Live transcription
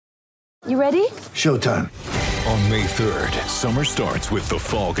You ready? Showtime. On May 3rd, summer starts with The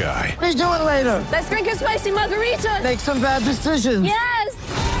Fall Guy. Let's do it later. Let's drink a spicy margarita. Make some bad decisions. Yes!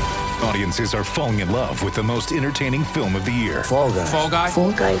 Audiences are falling in love with the most entertaining film of the year. Fall Guy. Fall Guy?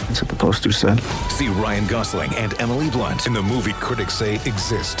 Fall guy. That's what the poster said. See Ryan Gosling and Emily Blunt in the movie critics say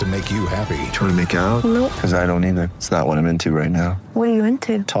exists to make you happy. Trying to make it out? Nope. Because I don't either. It's not what I'm into right now. What are you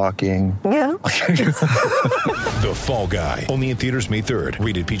into? Talking. Yeah. The Fall Guy. Only in theaters May 3rd.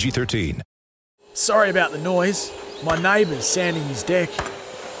 Rated PG-13. Sorry about the noise. My neighbour's sanding his deck.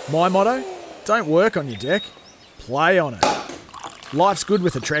 My motto? Don't work on your deck. Play on it. Life's good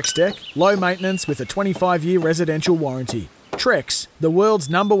with a Trex deck. Low maintenance with a 25-year residential warranty. Trex, the world's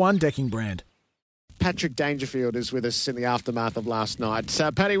 #1 decking brand. Patrick Dangerfield is with us in the aftermath of last night.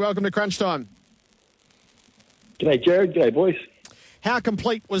 Paddy, welcome to Crunch Time. G'day, Jared. G'day, boys. How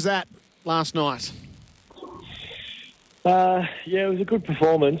complete was that last night? Yeah, it was a good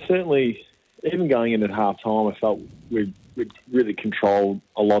performance. Certainly, even going in at half-time, I felt we'd really controlled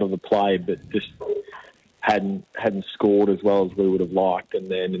a lot of the play, but just hadn't scored as well as we would have liked.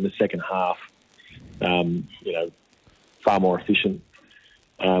 And then in the second half, far more efficient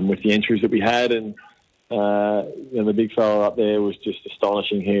with the entries that we had. And the big fella up there was just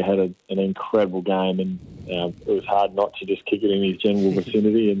astonishing. He had an incredible game, and it was hard not to just kick it in his general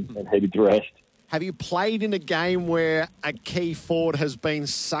vicinity and headed to rest. Have you played in a game where a key forward has been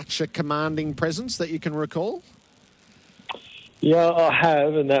such a commanding presence that you can recall? Yeah, I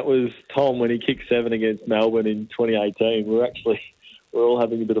have, and that was Tom when he kicked 7 against Melbourne in 2018. We're all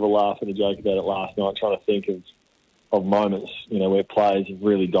having a bit of a laugh and a joke about it last night, trying to think of moments, where players have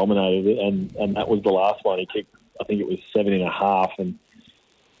really dominated it, and that was the last one. He kicked, I think it was 7.5,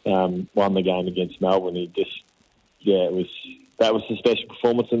 and won the game against Melbourne. That was a special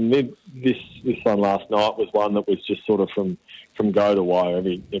performance, and this one last night was one that was just sort of from go to wire.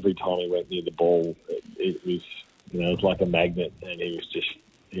 Every time he went near the ball, it was it was like a magnet, and he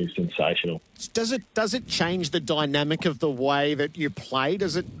was sensational. Does it change the dynamic of the way that you play?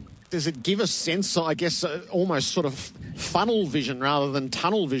 Does it give a sense, I guess, almost sort of funnel vision rather than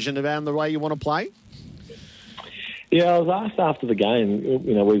tunnel vision around the way you want to play? Yeah, I was asked after the game,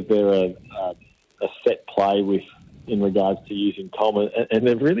 was there a set play in regards to using Tom, and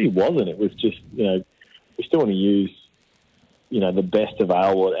there really wasn't. It was just, we still want to use, the best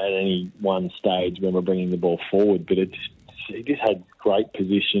available at any one stage when we're bringing the ball forward, but it just had great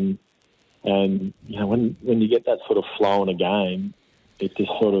position, and, when you get that sort of flow in a game, it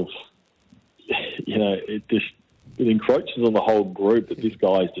just sort of, it encroaches on the whole group that this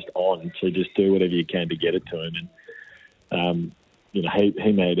guy is just on to just do whatever you can to get it to him. And,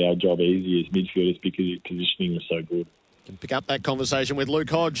 he made our job easy as midfielders because his positioning was so good. Can pick up that conversation with Luke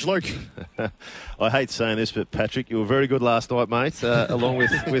Hodge. Luke. I hate saying this, but Patrick, you were very good last night, mate, along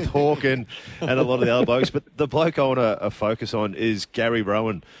with Hawk and a lot of the other blokes. But the bloke I want to focus on is Gary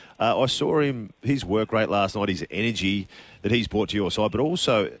Rohan. I saw his work rate last night, his energy that he's brought to your side, but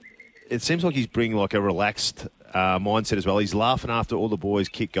also it seems like he's bringing like a relaxed mindset as well. He's laughing after all the boys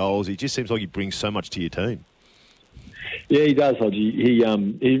kick goals. He just seems like he brings so much to your team. Yeah, he does, Hodgie.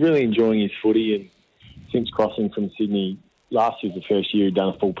 He's really enjoying his footy, and since crossing from Sydney, last year was the first year he'd done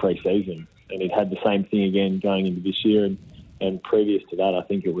a full pre-season, and he'd had the same thing again going into this year, and previous to that, I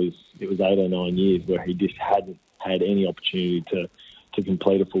think it was 8 or 9 years where he just hadn't had any opportunity to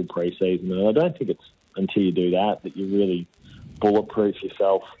complete a full pre-season. And I don't think it's until you do that you really bulletproof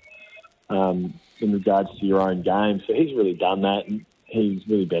yourself in regards to your own game. So he's really done that, and he's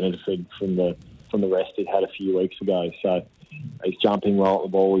really benefited from the rest he'd had a few weeks ago. So he's jumping well at the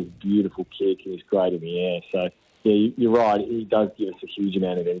ball, he's a beautiful kick, and he's great in the air. So, yeah, you're right, he does give us a huge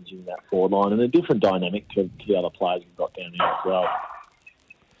amount of energy in that forward line, and a different dynamic to the other players we've got down there as well.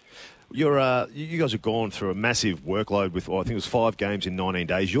 You guys have gone through a massive workload with, I think it was 5 games in 19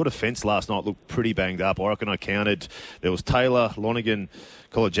 days. Your defence last night looked pretty banged up. I reckon I counted. There was Taylor, Lonergan,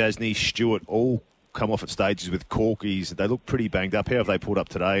 Kolodjasny, Stewart, all come off at stages with corkies. They look pretty banged up. How have they pulled up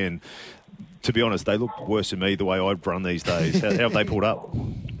today? And to be honest, they look worse than me the way I'd run these days. How have they pulled up?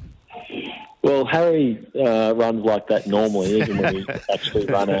 Well, Harry runs like that normally, even when he actually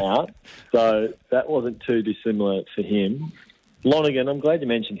run out. So that wasn't too dissimilar for him. Lonergan, I'm glad you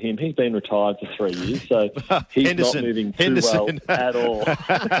mentioned him. He's been retired for 3 years, so he's Henderson. not moving too well at all.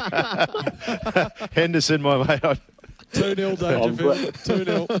 Henderson, my mate. 2-0 Dangerfield.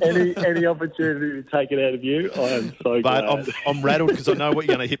 2-0. Any opportunity to take it out of you, I am so glad. I'm rattled because I know what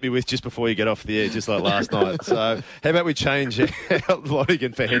you're going to hit me with just before you get off the air, just like last night. So how about we change out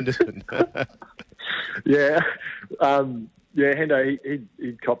Lonergan for Henderson? Yeah. Hendo,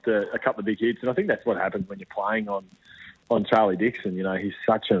 he copped a couple of big hits, and I think that's what happens when you're playing on on Charlie Dixon. You know, he's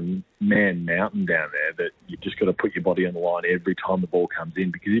such a man mountain down there that you've just got to put your body on the line every time the ball comes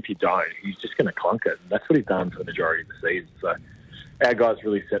in, because if you don't, he's just going to clunk it. And that's what he's done for the majority of the season. So our guys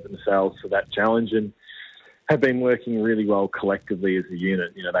really set themselves for that challenge and have been working really well collectively as a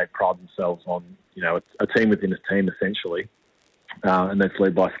unit. You know, they pride themselves on, you know, a team within a team, essentially. And that's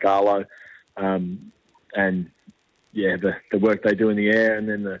led by Scarlo. And, yeah, the work they do in the air and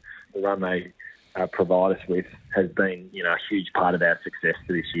then the run they provide us with has been, you know, a huge part of our success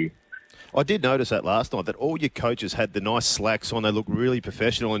for this year. I did notice that last night, that all your coaches had the nice slacks on. They look really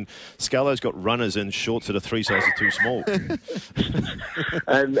professional, and Scarlo's got runners and shorts that are 3 sizes too small.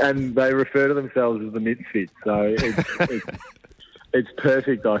 and they refer to themselves as the misfit, so it's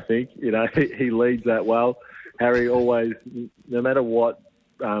perfect, I think. You know, he leads that well. Harry always, no matter what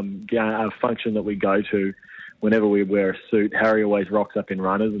function that we go to, whenever we wear a suit, Harry always rocks up in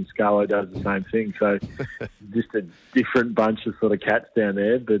runners, and Scarlo does the same thing. So just a different bunch of sort of cats down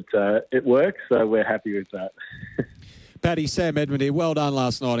there, but it works, so we're happy with that. Paddy, Sam Edmund here. Well done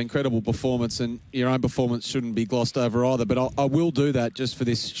last night. Incredible performance, and your own performance shouldn't be glossed over either, but I will do that just for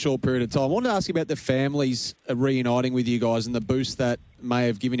this short period of time. I wanted to ask you about the families reuniting with you guys and the boost that may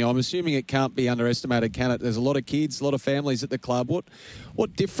have given you. I'm assuming it can't be underestimated, can it? There's a lot of kids, a lot of families at the club.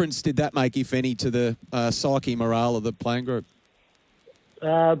 What difference did that make, if any, to the psyche morale of the playing group?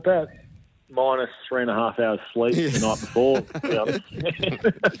 About minus 3.5 hours sleep the night before, to be honest.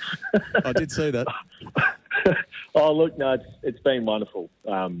 I did see that. Oh, look, no, it's been wonderful.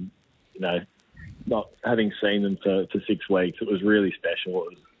 You know, not having seen them for 6 weeks, it was really special. It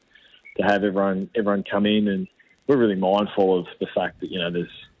was to have everyone come in, and we're really mindful of the fact that, you know, there's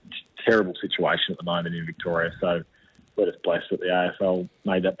a terrible situation at the moment in Victoria. So we're just blessed that the AFL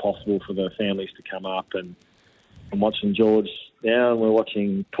made that possible for the families to come up, and I'm watching George now, and we're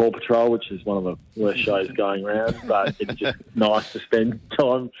watching Paw Patrol, which is one of the worst shows going around, but it's just nice to spend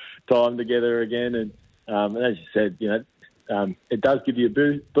time together again. And as you said, you know, it does give you a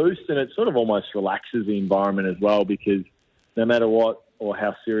boost, and it sort of almost relaxes the environment as well, because no matter what or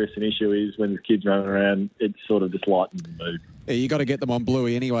how serious an issue is, when there's kids running around, it sort of just lightens the mood. Yeah, you got to get them on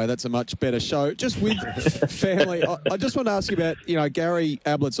Bluey anyway. That's a much better show. Just with family, I just want to ask you about, you know, Gary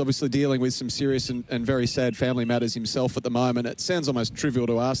Ablett's obviously dealing with some serious and very sad family matters himself at the moment. It sounds almost trivial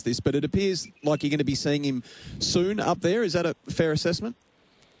to ask this, but it appears like you're going to be seeing him soon up there. Is that a fair assessment?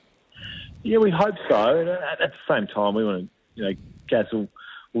 Yeah, we hope so. And at the same time, we want to, you know, Gaz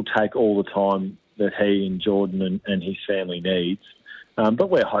will take all the time that he and Jordan and his family needs. But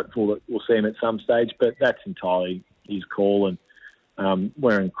we're hopeful that we'll see him at some stage, but that's entirely his call, and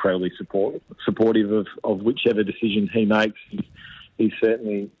we're incredibly supportive of whichever decision he makes. He's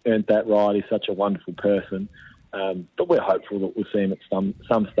certainly earned that right. He's such a wonderful person. But we're hopeful that we'll see him at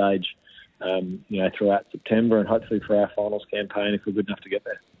some stage, you know, throughout September, and hopefully for our finals campaign if we're good enough to get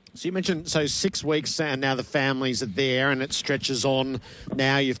there. So you mentioned, 6 weeks and now the families are there and it stretches on.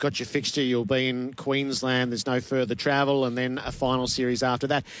 Now you've got your fixture, you'll be in Queensland, there's no further travel, and then a final series after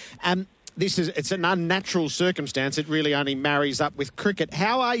that. It's an unnatural circumstance. It really only marries up with cricket.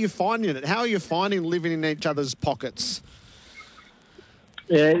 How are you finding it? How are you finding living in each other's pockets?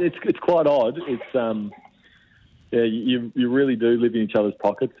 Yeah, it's quite odd. It's yeah, you really do live in each other's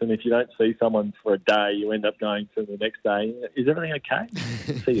pockets, and if you don't see someone for a day, you end up going to the next day. Is everything okay?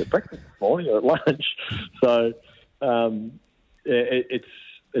 See you at breakfast this morning or at lunch. So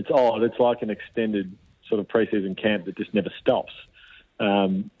it's odd. It's like an extended sort of pre-season camp that just never stops.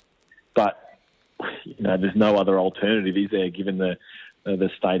 But you know, there's no other alternative, is there, given the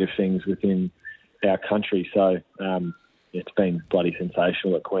state of things within our country? So it's been bloody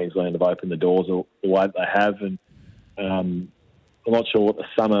sensational that Queensland have opened the doors the way that they have, and I'm not sure what the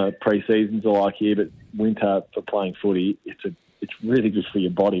summer pre-seasons are like here, but winter for playing footy, it's really good for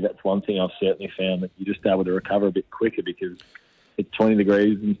your body. That's one thing I've certainly found, that you're just able to recover a bit quicker because it's 20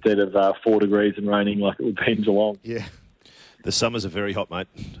 degrees instead of 4 degrees and raining like it would be in Geelong. Yeah. The summers are very hot, mate.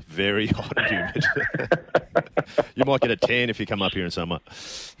 Very hot and humid. You might get a tan if you come up here in summer.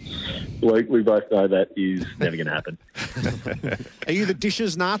 Luke, we both know that is never going to happen. Are you the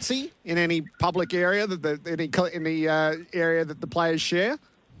dishes Nazi in any public area, any area that the players share?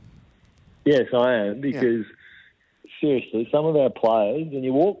 Yes, I am, because seriously, some of our players, when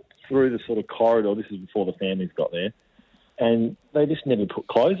you walk through the sort of corridor, this is before the families got there, and they just never put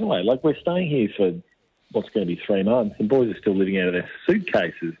clothes away. Like, we're staying here for what's going to be 3 months, and boys are still living out of their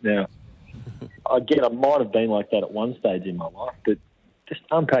suitcases. Now, again, I might have been like that at one stage in my life, but just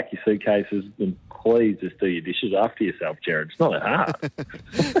unpack your suitcases and please just do your dishes after yourself, Jared. It's not that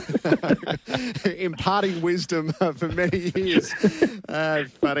hard. Imparting wisdom for many years.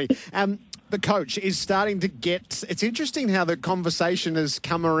 Funny. the coach is starting to get... It's interesting how the conversation has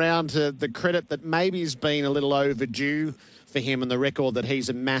come around to the credit that maybe has been a little overdue for him and the record that he's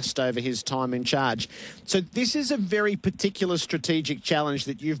amassed over his time in charge. So this is a very particular strategic challenge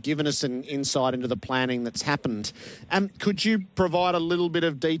that you've given us an insight into the planning that's happened. Could you provide a little bit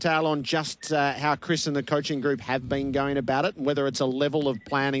of detail on just how Chris and the coaching group have been going about it, and whether it's a level of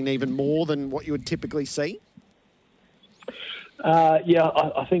planning even more than what you would typically see?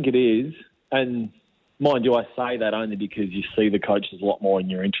 I think it is. And mind you, I say that only because you see the coaches a lot more and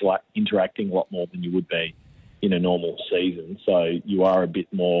you're interacting a lot more than you would be in a normal season. So you are a bit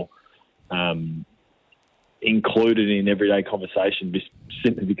more included in everyday conversation, just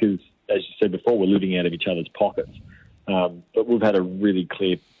simply because, as you said before, we're living out of each other's pockets. But we've had a really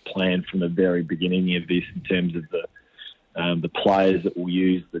clear plan from the very beginning of this in terms of the players that we'll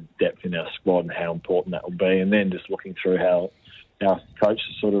use, the depth in our squad and how important that will be. And then just looking through how our coaches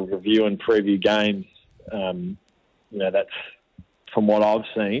sort of review and preview games, that's, from what I've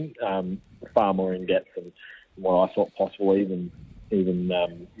seen, far more in depth than what I thought possible, even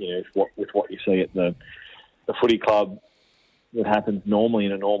with what you see at the footy club that happens normally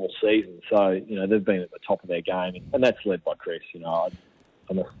in a normal season. So, they've been at the top of their game, and that's led by Chris.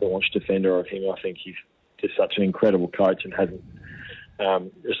 I'm a staunch defender of him. I think he's just such an incredible coach and hasn't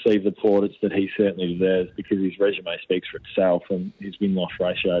received the plaudits that he certainly deserves, because his resume speaks for itself and his win-loss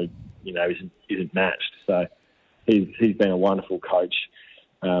ratio, isn't matched. So he's been a wonderful coach,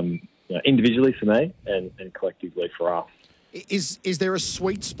 individually for me and collectively for us. Is there a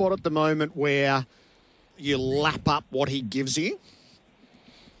sweet spot at the moment where you lap up what he gives you?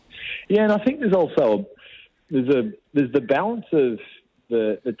 Yeah, and I think there's also there's the balance of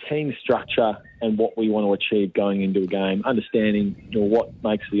the team structure and what we want to achieve going into a game, understanding what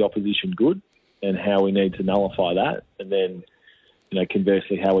makes the opposition good and how we need to nullify that, and then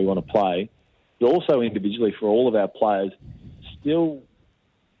conversely how we want to play. But also individually for all of our players, still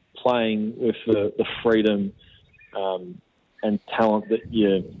playing with the freedom and talent that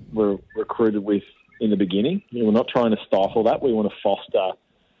you were recruited with in the beginning. We're not trying to stifle that. We want to foster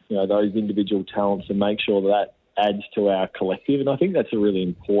those individual talents and make sure that adds to our collective. And I think that's a really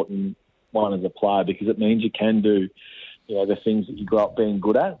important one as a player, because it means you can do the things that you grew up being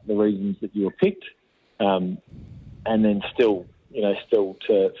good at, the reasons that you were picked, and then still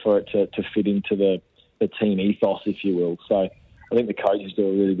for it to fit into the team ethos, if you will. So I think the coaches do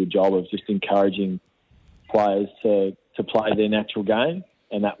a really good job of just encouraging players to play their natural game,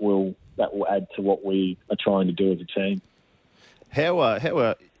 and that will add to what we are trying to do as a team.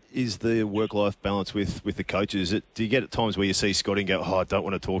 How is the work-life balance with the coaches? Do you get at times where you see Scotty and go, I don't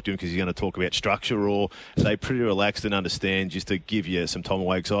want to talk to him because he's going to talk about structure, or are they pretty relaxed and understand just to give you some time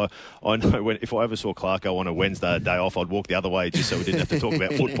away? Because I know if I ever saw Clarko on a Wednesday, a day off, I'd walk the other way just so we didn't have to talk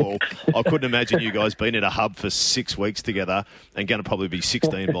about football. I couldn't imagine you guys being in a hub for 6 weeks together and going to probably be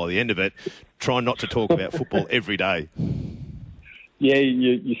 16 by the end of it, trying not to talk about football every day. Yeah,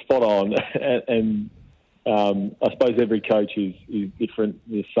 you're spot on. And I suppose every coach is different.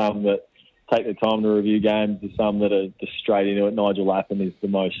 There's some that take the time to review games. There's some that are just straight into it. Nigel Lappin is the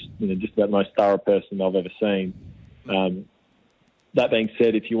most, just about the most thorough person I've ever seen. That being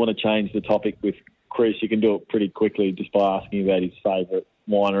said, if you want to change the topic with Chris, you can do it pretty quickly just by asking about his favourite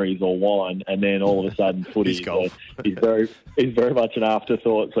wineries or wine, and then all of a sudden footy is very much an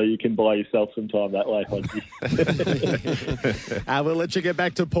afterthought, so you can buy yourself some time that way. We'll let you get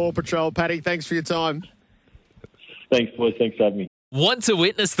back to Paw Patrol. Paddy, thanks for your time. Thanks, boys. Thanks for having me. Want to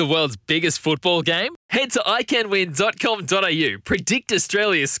witness the world's biggest football game? Head to iCanWin.com.au, predict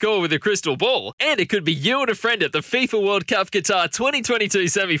Australia's score with a crystal ball, and it could be you and a friend at the FIFA World Cup Qatar 2022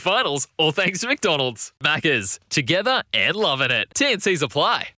 semi-finals, all thanks to McDonald's. Maccas, together and loving it. TNCs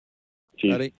apply. Cheers.